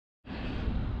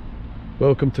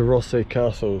Welcome to Rothesay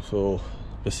Castle. So,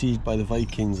 besieged by the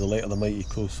Vikings, the light of the mighty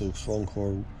coastal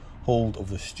stronghold of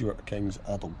the Stuart King's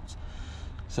adults.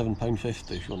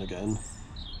 £7.50 if you want to get in.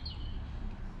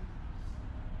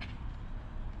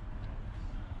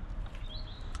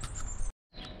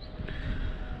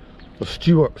 The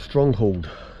Stuart stronghold.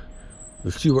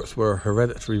 The Stuarts were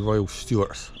hereditary royal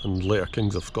Stuarts and later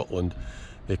kings of Scotland.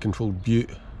 They controlled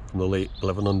Bute from the late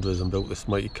 1100s and built this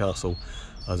mighty castle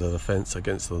as a defence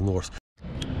against the Norse.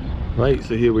 Right,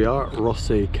 so here we are,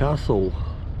 Rothesay Castle.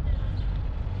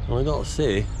 And I gotta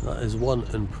say, that is one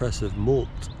impressive moat.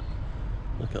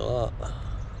 Look at that.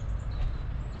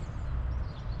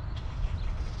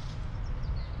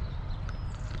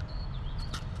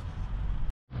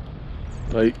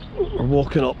 Right, we're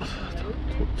walking up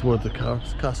toward the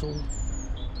castle.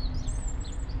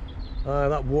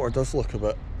 That water does look a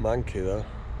bit manky there.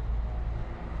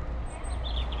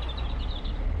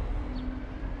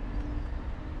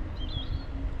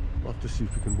 We'll have to see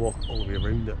if we can walk all the way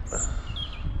around it.